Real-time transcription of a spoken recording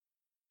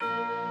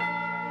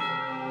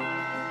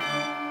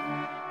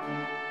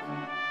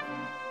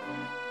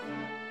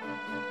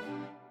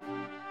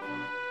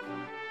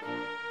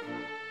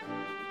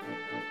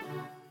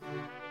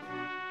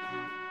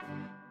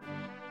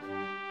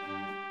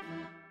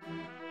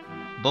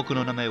僕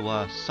の名前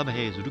はサメ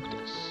ヘイズ・ルク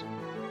です。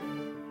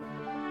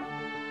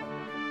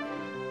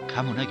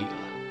カモネギが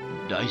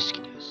大好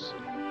きです。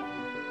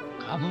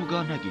カモ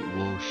がネギ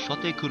をしょっ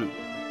てくる。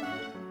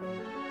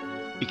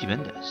イケメ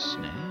ンです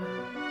ね。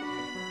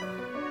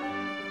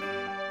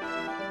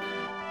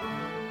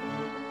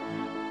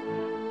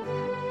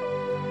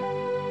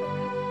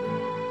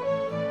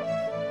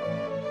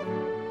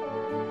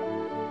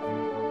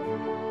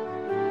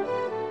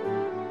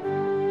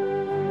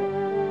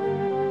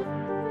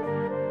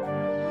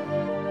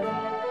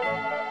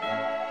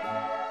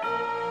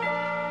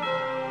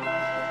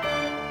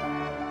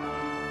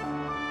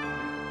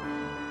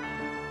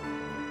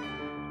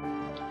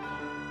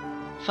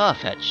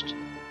Farfetch'd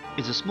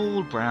is a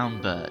small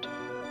brown bird,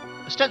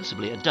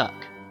 ostensibly a duck.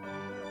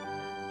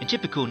 In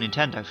typical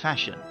Nintendo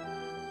fashion,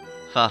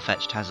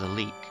 Farfetch'd has a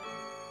leek.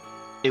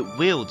 It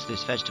wields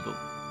this vegetable,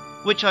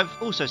 which I've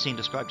also seen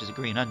described as a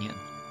green onion,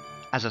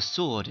 as a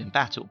sword in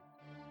battle.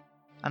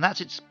 And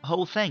that's its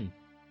whole thing.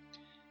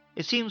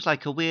 It seems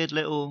like a weird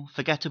little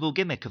forgettable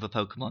gimmick of a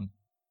Pokemon,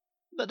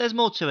 but there's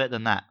more to it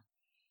than that.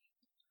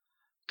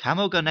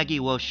 Kamo ga negi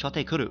wo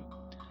shotte kuru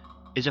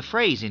is a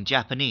phrase in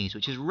Japanese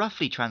which is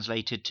roughly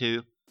translated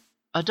to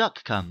 "a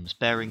duck comes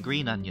bearing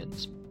green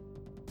onions."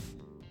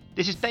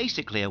 This is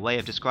basically a way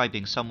of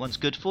describing someone's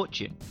good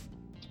fortune.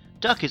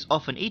 Duck is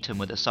often eaten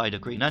with a side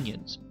of green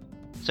onions,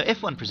 so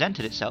if one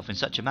presented itself in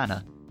such a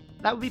manner,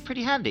 that would be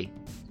pretty handy.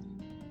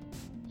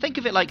 Think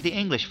of it like the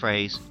English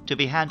phrase to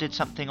be handed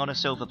something on a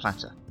silver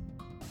platter.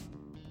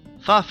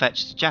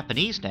 Farfetch'd's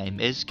Japanese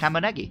name is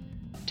Kamonegi,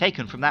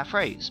 taken from that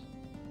phrase.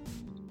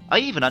 I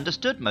even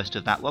understood most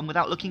of that one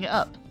without looking it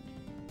up,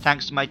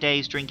 thanks to my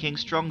days drinking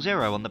Strong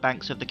Zero on the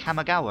banks of the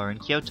Kamagawa in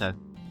Kyoto,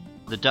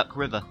 the Duck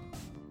River.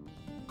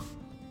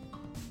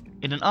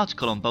 In an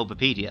article on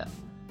Bulbapedia,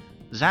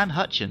 Zan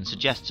Hutchins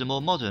suggests a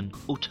more modern,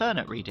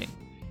 alternate reading,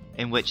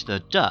 in which the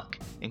duck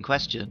in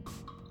question,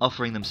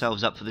 offering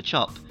themselves up for the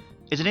chop,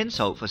 is an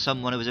insult for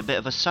someone who is a bit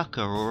of a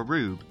sucker or a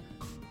rube,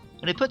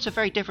 and it puts a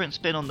very different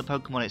spin on the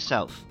Pokemon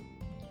itself.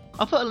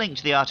 I'll put a link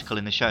to the article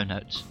in the show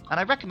notes, and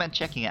I recommend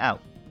checking it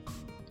out.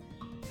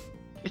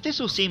 If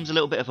this all seems a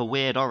little bit of a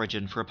weird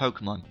origin for a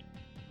Pokemon,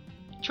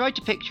 try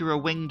to picture a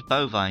winged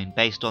bovine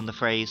based on the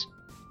phrase,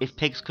 "if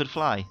pigs could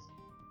fly."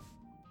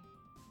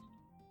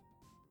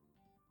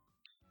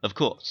 Of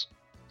course,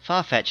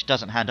 Farfetch'd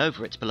doesn't hand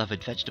over its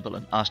beloved vegetable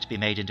and ask to be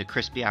made into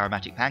crispy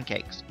aromatic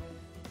pancakes.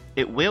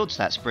 It wields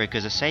that sprig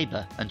as a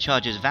saber and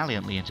charges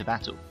valiantly into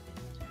battle.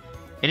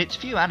 In its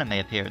few anime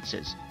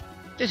appearances,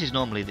 this is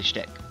normally the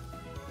shtick.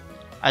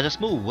 As a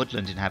small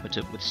woodland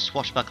inhabitant with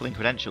swashbuckling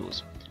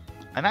credentials,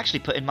 I'm actually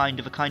put in mind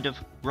of a kind of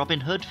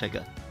Robin Hood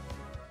figure.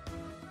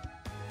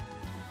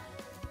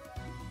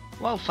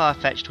 While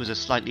Farfetch'd was a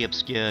slightly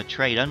obscure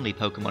trade-only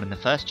Pokemon in the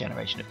first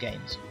generation of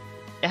games,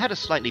 it had a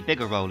slightly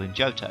bigger role in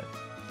Johto.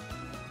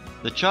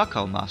 The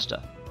Charcoal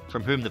Master,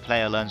 from whom the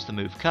player learns the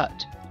move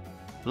Cut,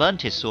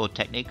 learned his sword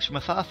techniques from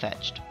a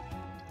Farfetch'd.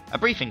 A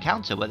brief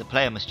encounter where the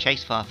player must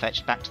chase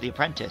Farfetch'd back to the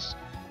apprentice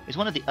is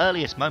one of the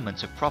earliest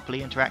moments of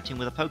properly interacting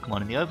with a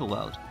Pokemon in the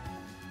overworld.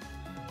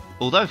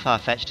 Although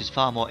Farfetch'd is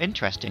far more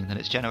interesting than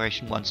its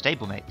Generation 1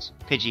 stablemates,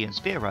 Pidgey and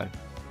Spearow,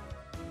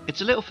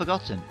 it's a little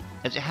forgotten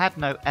as it had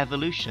no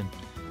evolution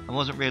and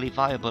wasn't really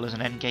viable as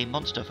an endgame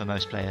monster for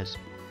most players.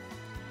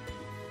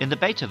 In the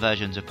beta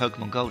versions of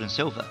Pokemon Gold and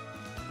Silver,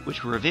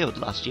 which were revealed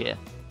last year,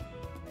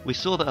 we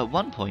saw that at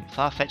one point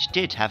Farfetch'd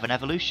did have an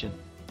evolution,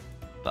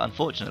 but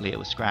unfortunately it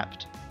was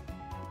scrapped.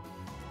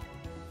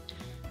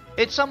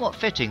 It's somewhat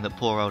fitting that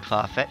poor old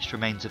Farfetch'd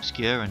remains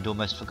obscure and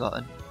almost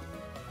forgotten.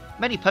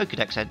 Many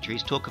Pokédex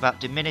entries talk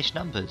about diminished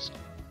numbers,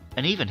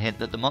 and even hint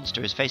that the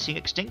monster is facing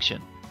extinction.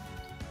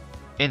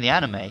 In the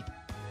anime,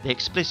 they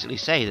explicitly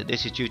say that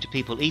this is due to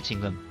people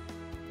eating them,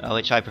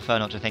 which I prefer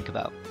not to think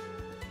about.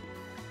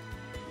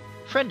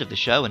 Friend of the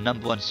show and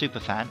 #1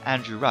 superfan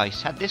Andrew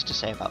Rice had this to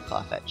say about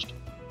Farfetch'd.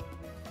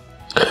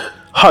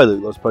 Hi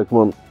Luke Loves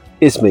Pokemon,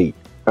 it's me,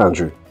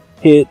 Andrew,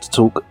 here to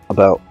talk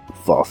about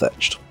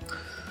Farfetch'd.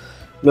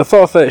 Now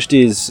Farfetch'd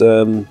is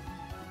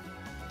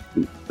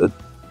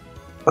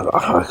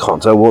I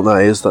can't tell what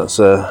that is. That's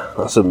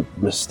a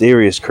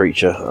mysterious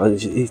creature.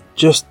 It's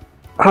just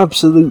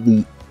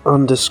absolutely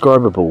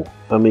undescribable.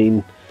 I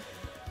mean,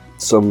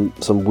 some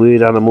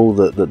weird animal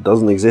that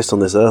doesn't exist on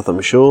this earth,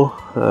 I'm sure.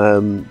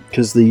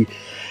 Because the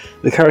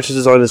character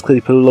designers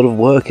clearly put a lot of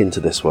work into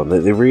this one.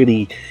 They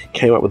really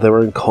came up with their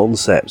own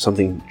concept,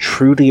 something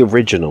truly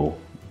original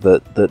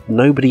that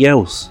nobody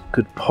else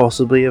could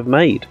possibly have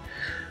made.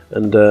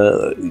 And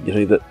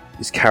that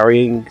is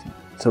carrying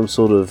some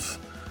sort of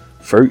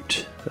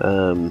fruit.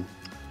 It's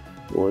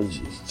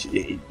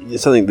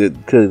something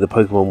that clearly the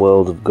Pokemon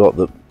world have got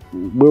that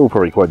we're all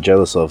probably quite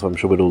jealous of. I'm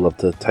sure we'd all love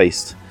to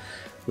taste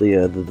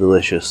the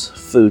delicious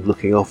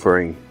food-looking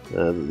offering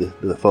that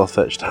the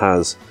Farfetch'd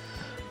has.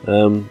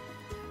 So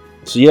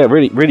yeah,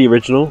 really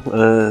original,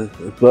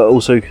 but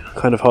also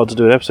kind of hard to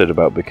do an episode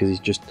about because he's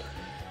just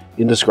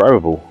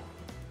indescribable.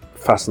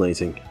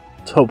 Fascinating.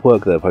 Top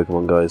work there,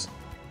 Pokemon guys.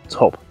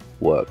 Top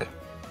work.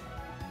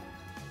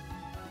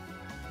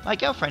 My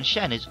girlfriend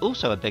Shen is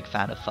also a big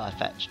fan of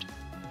Farfetch'd.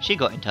 She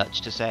got in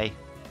touch to say,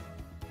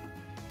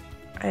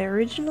 I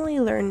originally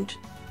learned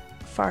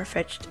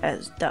Farfetch'd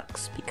as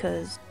ducks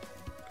because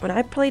when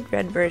I played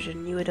Red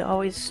version, you would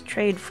always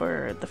trade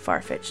for the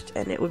Farfetch'd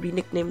and it would be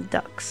nicknamed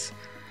ducks.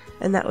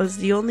 And that was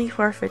the only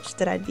Farfetch'd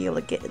that I'd be able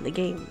to get in the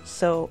game.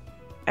 So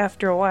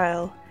after a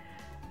while,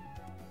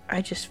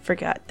 I just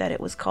forgot that it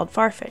was called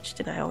Farfetch'd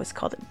and I always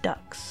called it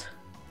ducks.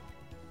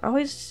 I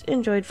always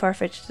enjoyed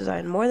Farfetch'd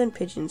design more than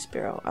Pidgey and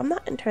Spearow. I'm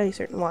not entirely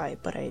certain why,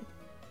 but I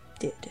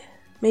did.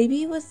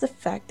 Maybe it was the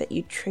fact that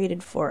you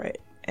traded for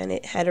it and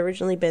it had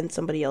originally been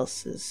somebody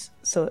else's,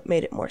 so it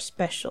made it more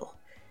special.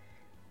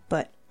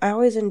 But I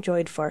always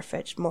enjoyed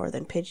Farfetch'd more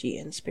than Pidgey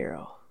and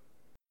Spearow.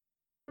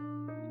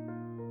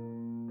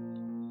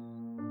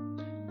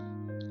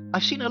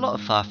 I've seen a lot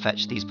of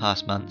Farfetch'd these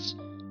past months,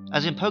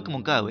 as in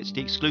Pokemon Go it's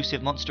the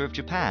exclusive monster of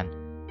Japan.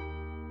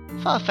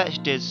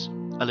 Farfetch'd is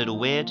a little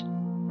weird,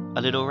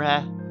 a little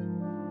rare,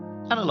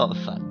 and a lot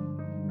of fun.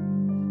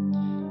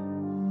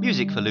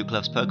 Music for Luke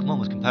Loves Pokemon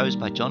was composed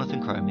by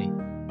Jonathan Cromie.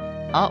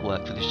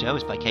 Artwork for the show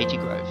is by Katie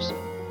Groves.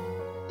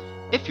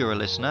 If you're a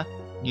listener,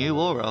 new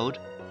or old,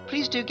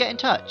 please do get in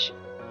touch.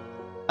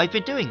 I've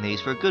been doing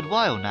these for a good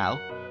while now,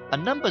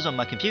 and numbers on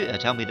my computer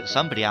tell me that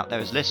somebody out there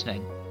is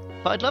listening,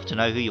 but I'd love to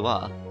know who you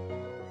are.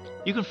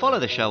 You can follow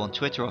the show on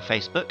Twitter or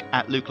Facebook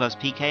at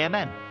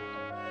LukeLovesPKMN.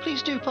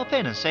 Please do pop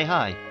in and say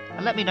hi,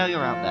 and let me know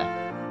you're out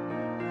there.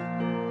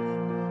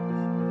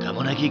 カ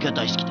モナギが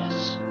大好きで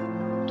す。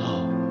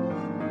ど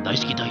う？大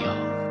好きだ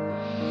よ。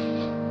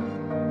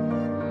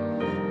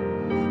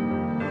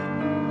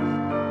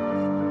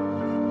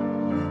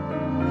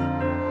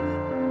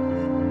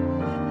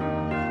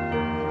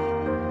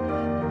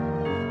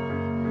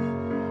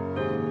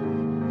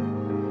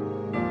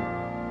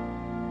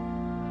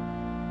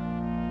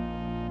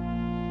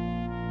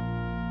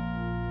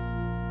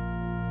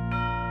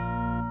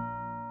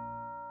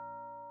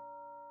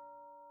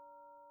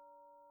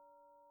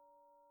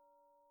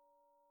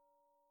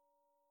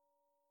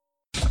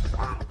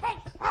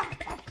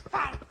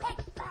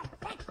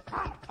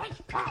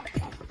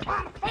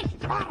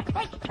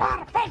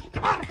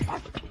Farfetch'd!